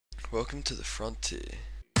Welcome to the frontier.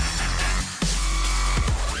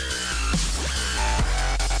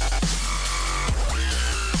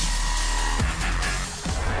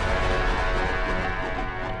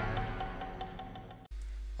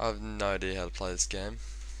 I have no idea how to play this game.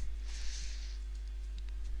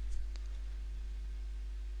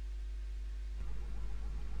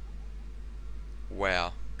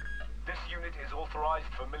 Wow. This unit is authorized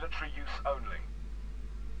for military use only.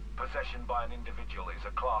 Possession by an individual is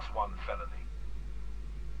a Class 1 felony.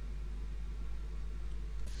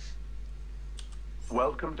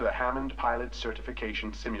 Welcome to the Hammond Pilot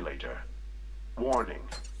Certification Simulator. Warning,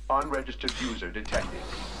 unregistered user detected.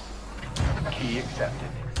 Key accepted.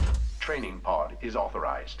 Training pod is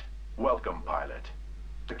authorized. Welcome, pilot.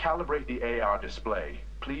 To calibrate the AR display,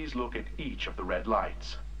 please look at each of the red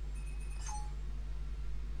lights.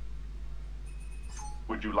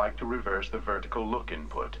 Would you like to reverse the vertical look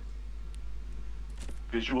input?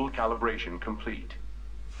 Visual calibration complete.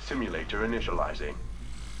 Simulator initializing.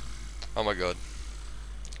 Oh my god.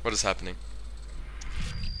 What is happening?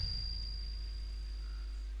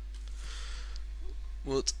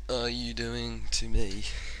 What are you doing to me?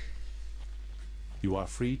 You are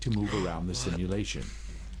free to move around the simulation.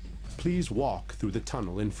 Please walk through the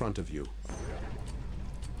tunnel in front of you.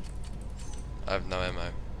 I have no ammo.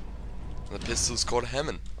 The pistol's called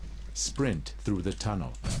Hammond. Sprint through the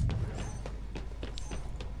tunnel.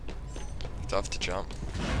 Do I have to jump?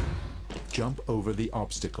 Jump over the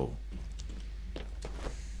obstacle.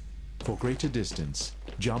 For greater distance,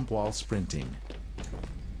 jump while sprinting.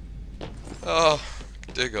 Oh,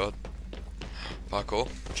 dear god. Parkour.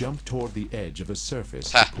 Jump toward the edge of a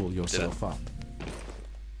surface Ha! to pull yourself up.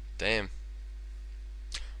 Damn.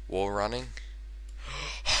 Wall running?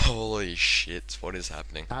 Holy shit, what is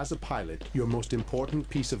happening? As a pilot, your most important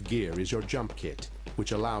piece of gear is your jump kit,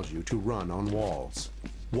 which allows you to run on walls.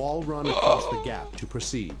 Wall run across the gap to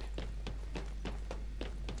proceed.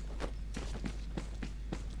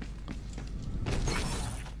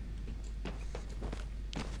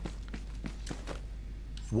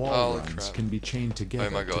 Wall Holy runs crap. can be chained Oh together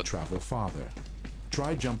my to God. travel farther.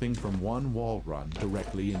 Try jumping from one wall run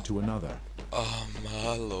directly into another. Oh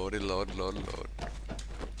my lordy lord lord lord.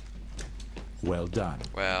 Well done.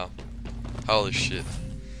 Wow. Holy shit.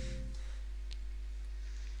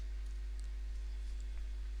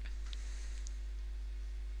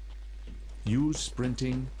 Use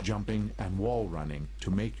sprinting, jumping, and wall running to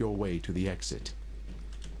make your way to the exit.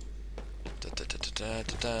 Da, da, da, da, da,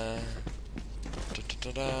 da, da. Da,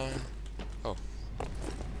 da, da, da. Oh.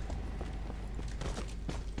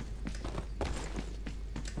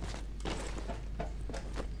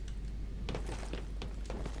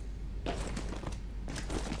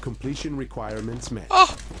 Completion requirements met.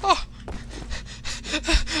 Oh! Oh!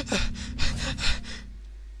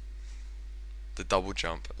 The double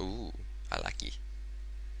jump. Ooh, I like it.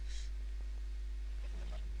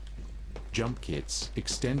 Jump kits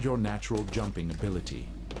extend your natural jumping ability.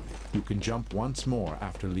 You can jump once more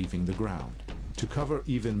after leaving the ground. To cover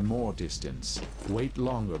even more distance, wait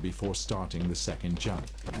longer before starting the second jump.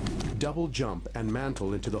 Double jump and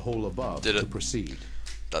mantle into the hole above Did it. to proceed.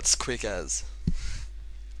 That's quick as.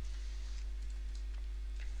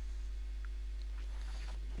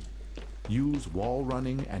 Use wall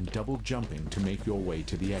running and double jumping to make your way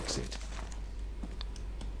to the exit.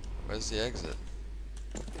 Where's the exit?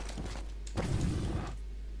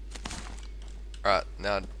 Alright,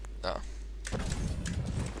 now. Oh.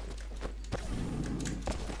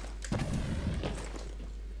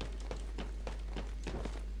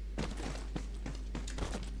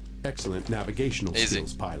 Excellent navigational Easy.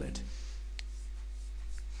 skills, pilot.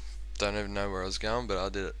 Don't even know where I was going, but I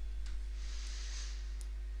did it.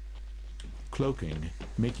 Cloaking,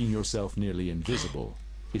 making yourself nearly invisible,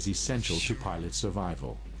 is essential to pilot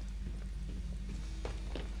survival.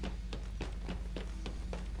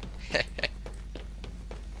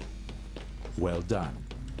 Well done.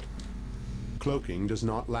 Cloaking does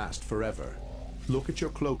not last forever. Look at your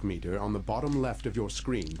cloak meter on the bottom left of your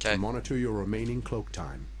screen Okay. to monitor your remaining cloak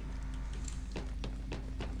time.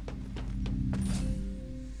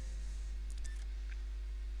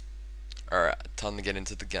 Alright, time to get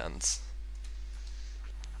into the guns.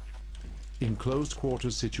 In closed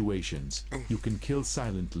quarters situations, you can kill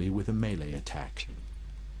silently with a melee attack.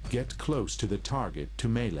 Get close to the target to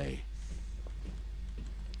melee.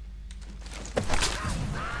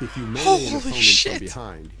 If you melee Holy an opponent shit. from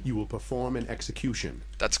behind, you will perform an execution.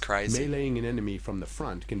 That's crazy. Meleeing an enemy from the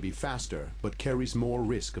front can be faster, but carries more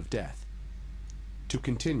risk of death. To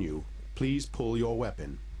continue, please pull your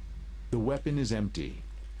weapon. The weapon is empty.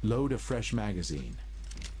 Load a fresh magazine.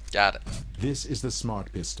 Got it. This is the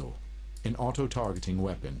smart pistol, an auto-targeting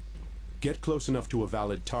weapon. Get close enough to a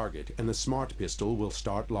valid target and the smart pistol will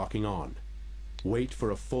start locking on. Wait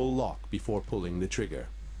for a full lock before pulling the trigger.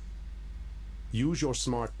 Use your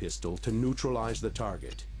smart pistol to neutralize the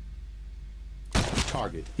target.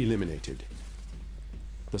 Target eliminated.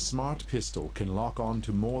 The smart pistol can lock on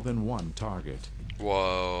to more than one target.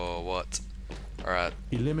 Whoa, what? Alright,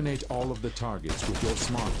 Eliminate all of the targets with your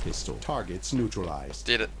smart pistol. Targets neutralized.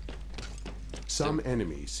 did it. Some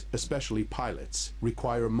enemies, especially pilots,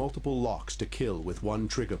 require multiple locks to kill with one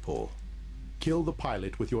trigger pull. Kill the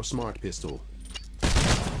pilot with your smart pistol.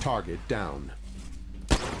 Target down.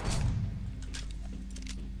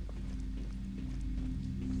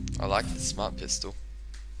 I like the smart pistol.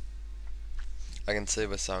 I can see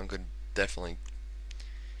where someone could definitely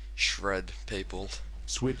shred people.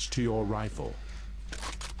 Switch to your rifle.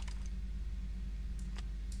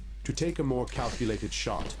 To take a more calculated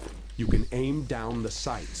shot, you can aim down the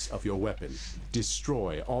sights of your weapon.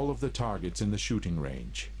 Destroy all of the targets in the shooting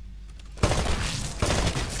range.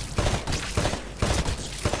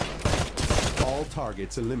 All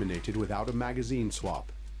targets eliminated without a magazine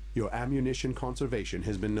swap. Your ammunition conservation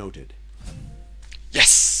has been noted.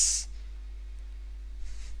 Yes!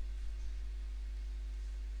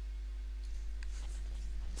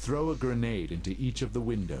 Throw a grenade into each of the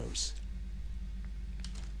windows.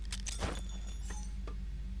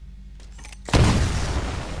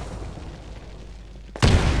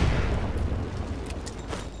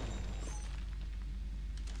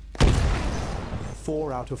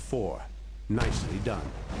 Four out of 4. Nicely done.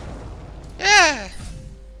 Yeah!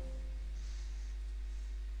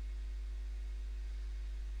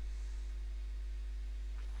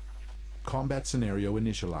 Combat scenario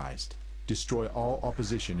initialized. Destroy all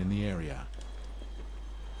opposition in the area.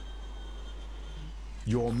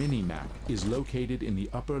 Your mini-map is located in the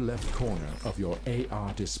upper left corner of your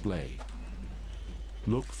AR display.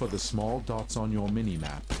 Look for the small dots on your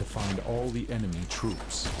mini-map to find all the enemy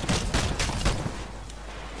troops.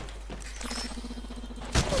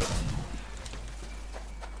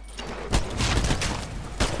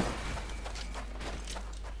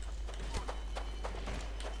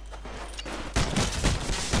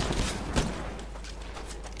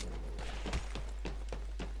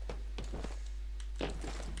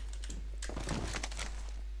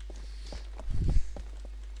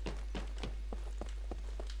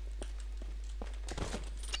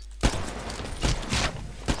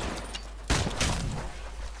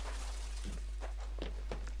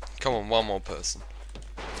 Come on, one more person.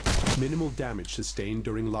 Minimal damage sustained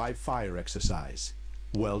during live fire exercise.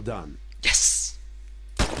 Well done. Yes!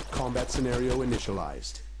 Combat scenario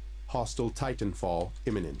initialized. Hostile Titanfall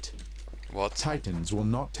imminent. What? Titans will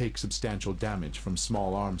not take substantial damage from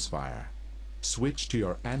small arms fire. Switch to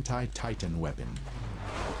your anti-Titan weapon.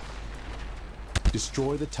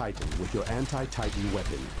 Destroy the Titan with your anti-Titan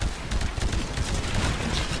weapon.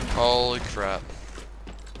 Holy crap.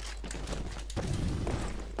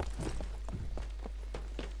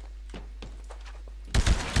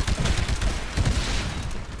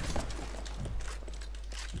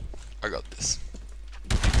 I got this.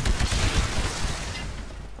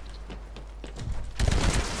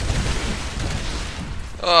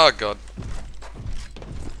 Oh god.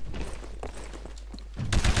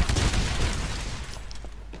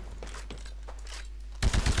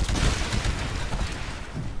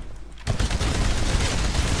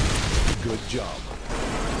 Good job.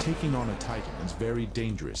 Taking on a Titan is very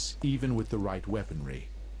dangerous, even with the right weaponry.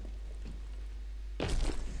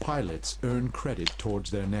 Pilots earn credit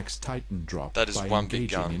towards their next Titan drop That is by one big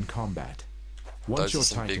engaging gun. in combat. Once Those are your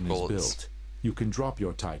some big Titan is bullets. built, you can drop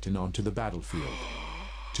your Titan onto the battlefield.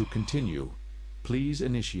 To continue, please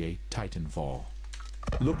initiate Titanfall.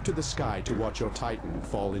 Look to the sky to watch your Titan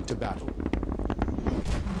fall into battle.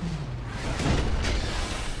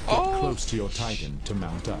 Oh! Close to your Titan to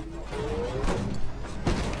mount up.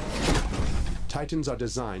 Titans are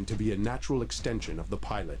designed to be a natural extension of the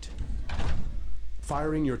pilot.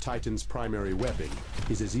 Firing your Titan's primary weapon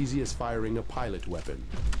is as easy as firing a pilot weapon.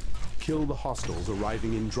 Kill the hostiles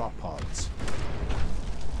arriving in drop pods.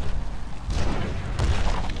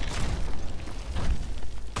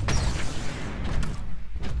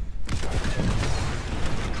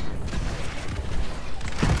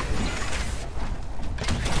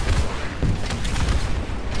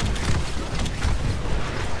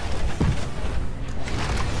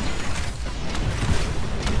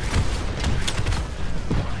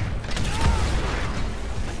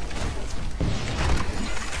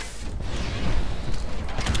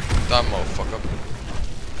 That motherfucker.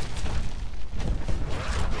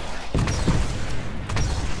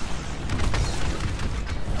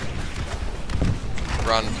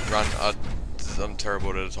 run, run. I'm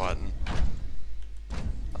terrible to the Titan.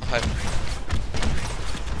 Hi.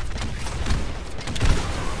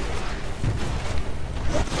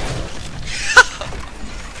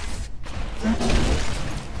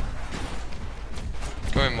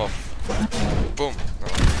 Go in, Mob. Boom.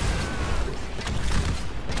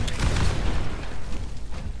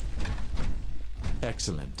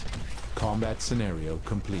 Excellent. Combat scenario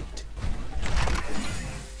complete.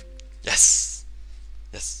 Yes!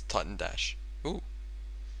 Yes, Titan dash. Ooh.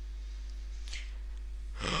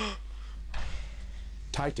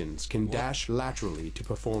 Titans can dash laterally to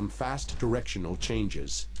perform fast directional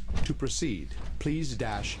changes. To proceed, please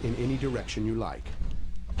dash in any direction you like.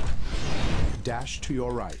 Dash to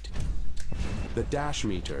your right. The dash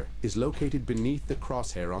meter is located beneath the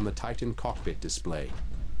crosshair on the Titan cockpit display.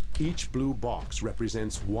 Each blue box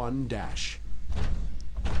represents one dash.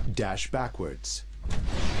 Dash backwards.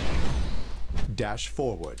 Dash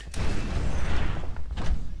forward.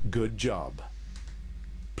 Good job.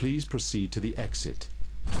 Please proceed to the exit.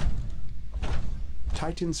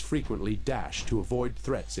 Titans frequently dash to avoid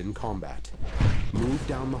threats in combat. Move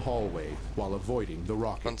down the hallway while avoiding the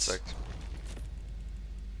rockets. 1 sec.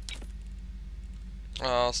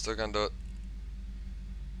 Oh, still gonna do it.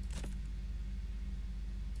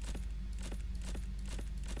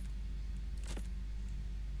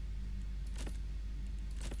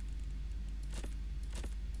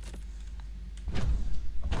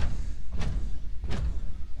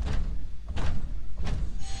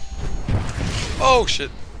 Oh shit.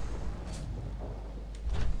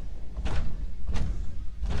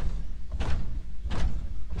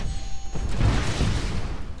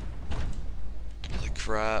 Holy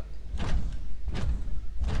crap.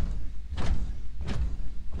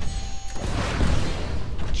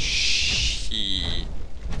 Shit.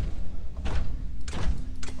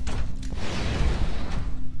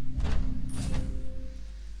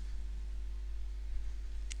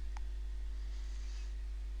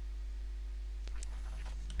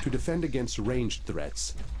 To defend against ranged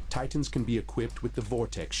threats, Titans can be equipped with the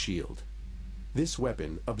Vortex Shield. This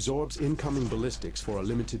weapon absorbs incoming ballistics for a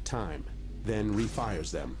limited time, then refires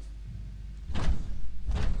them.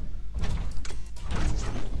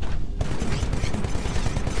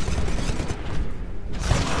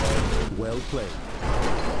 Well played.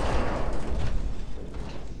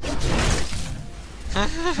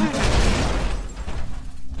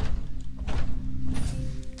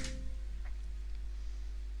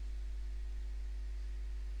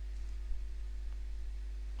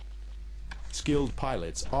 Skilled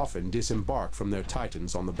pilots often disembark from their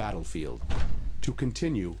Titans on the battlefield. To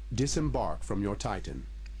continue, disembark from your Titan.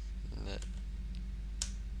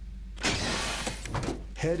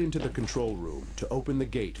 Head into the control room to open the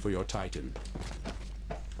gate for your Titan.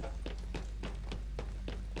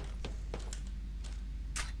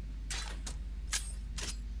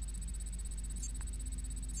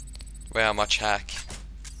 Wow, much hack.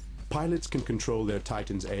 Pilots can control their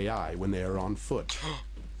Titan's AI when they are on foot.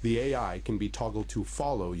 The AI can be toggled to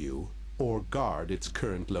follow you or guard its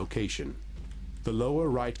current location. The lower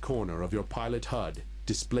right corner of your pilot HUD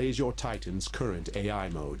displays your Titan's current AI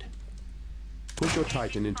mode. Put your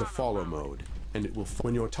Titan into follow mode, and it will.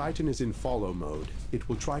 When your Titan is in follow mode, it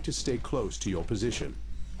will try to stay close to your position.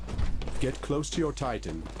 Get close to your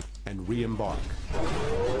Titan and re-embark.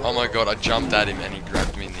 Oh my god, I jumped at him and he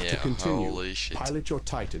grabbed me in the air. To continue, Holy shit. pilot your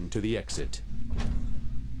Titan to the exit.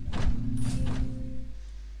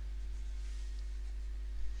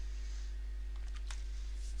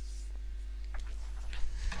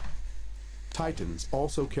 Titans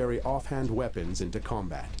also carry offhand weapons into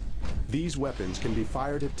combat. These weapons can be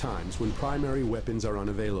fired at times when primary weapons are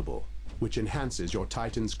unavailable, which enhances your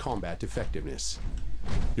Titan's combat effectiveness.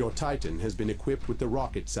 Your Titan has been equipped with the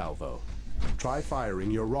rocket salvo. Try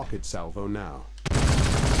firing your rocket salvo now.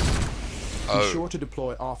 Be sure to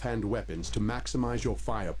deploy offhand weapons to maximize your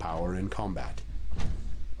firepower in combat.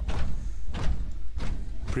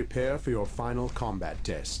 Prepare for your final combat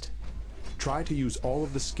test. Try to use all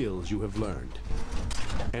of the skills you have learned.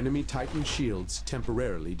 Enemy Titan shields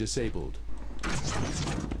temporarily disabled.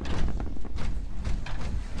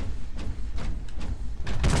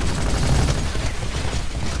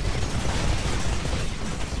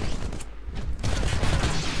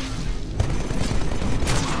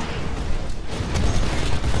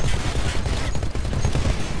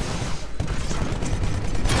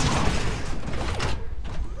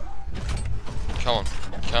 Come on,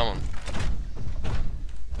 come on.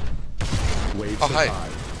 Wave Oh, hi.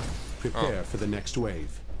 survived. Prepare for the next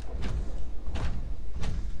wave.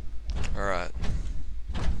 Alright.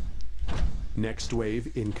 Next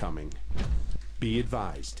wave incoming. Be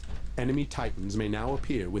advised, enemy Titans may now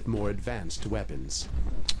appear with more advanced weapons.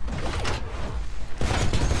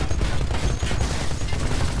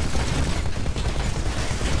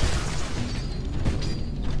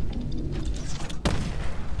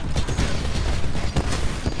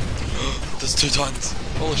 There's 2 Titans.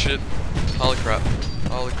 Holy shit. Holy crap.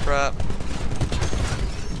 Holy crap.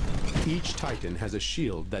 Each Titan has a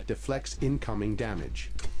shield that deflects incoming damage.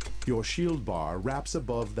 Your shield bar wraps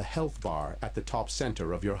above the health bar at the top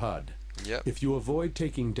center of your HUD. Yep. If you avoid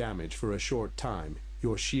taking damage for a short time,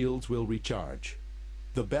 your shields will recharge.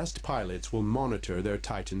 The best pilots will monitor their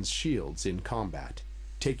Titan's shields in combat,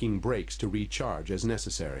 taking breaks to recharge as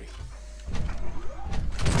necessary.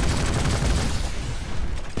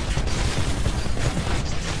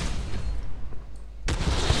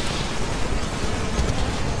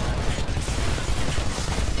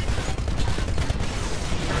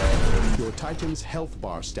 Your Titan's health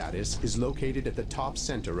bar status is located at the top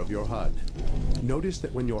center of your HUD. Notice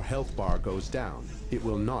that when your health bar goes down, it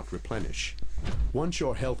will not replenish. Once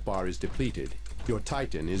your health bar is depleted, your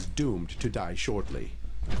Titan is doomed to die shortly.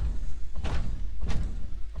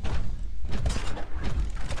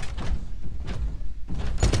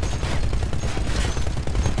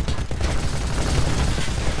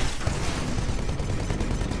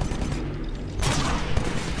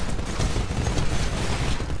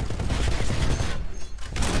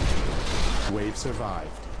 Wave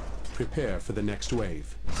survived. Prepare for the next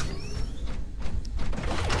wave.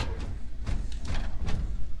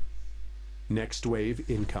 Next wave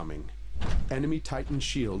incoming. Enemy Titan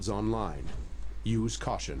shields online. Use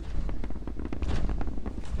caution.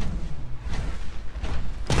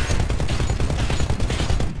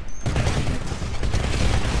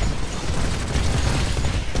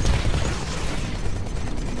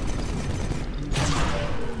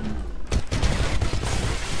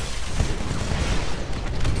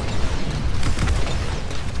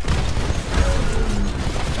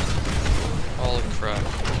 Holy crap.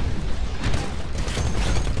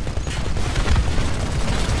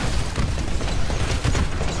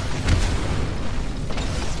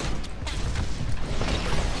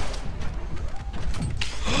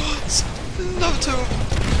 Another 2 of them.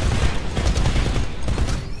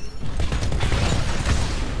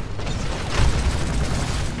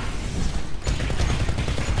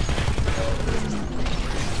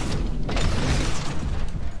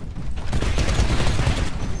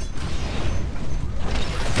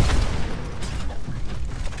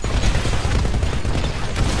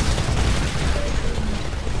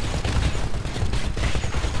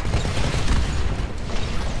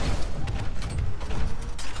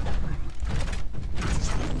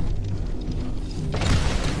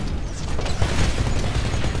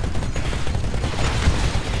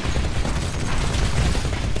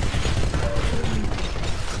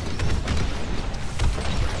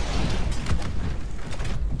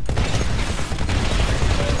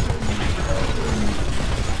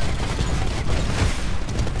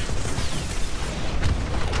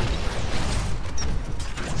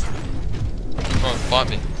 Come on, fight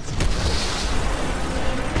me.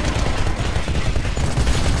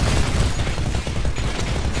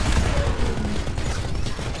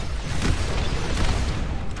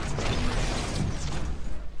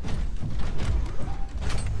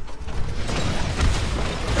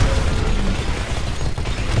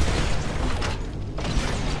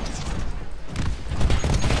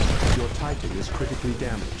 Your Titan is critically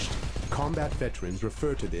damaged. Combat veterans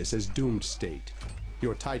refer to this as doomed state.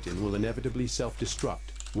 Your Titan will inevitably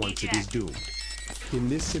self-destruct once it is doomed. In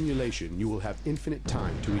this simulation, you will have infinite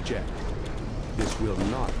time to eject. This will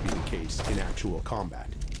not be the case in actual combat.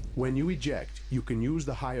 When you eject, you can use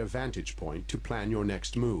the higher vantage point to plan your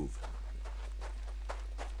next move.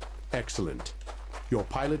 Excellent. Your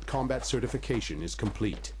pilot combat certification is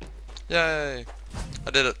complete. Yay!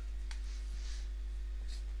 I did it.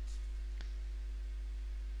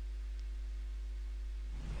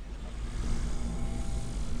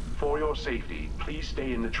 For your safety, please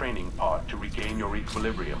stay in the training pod to regain your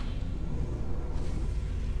equilibrium.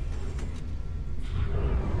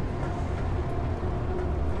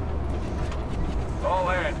 All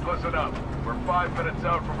hands, listen up. We're 5 minutes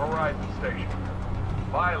out from Horizon Station.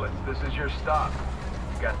 Pilots, this is your stop.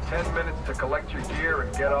 You got 10 minutes to collect your gear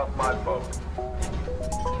and get off my boat.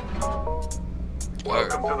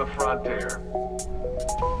 Welcome to the frontier.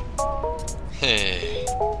 Hey.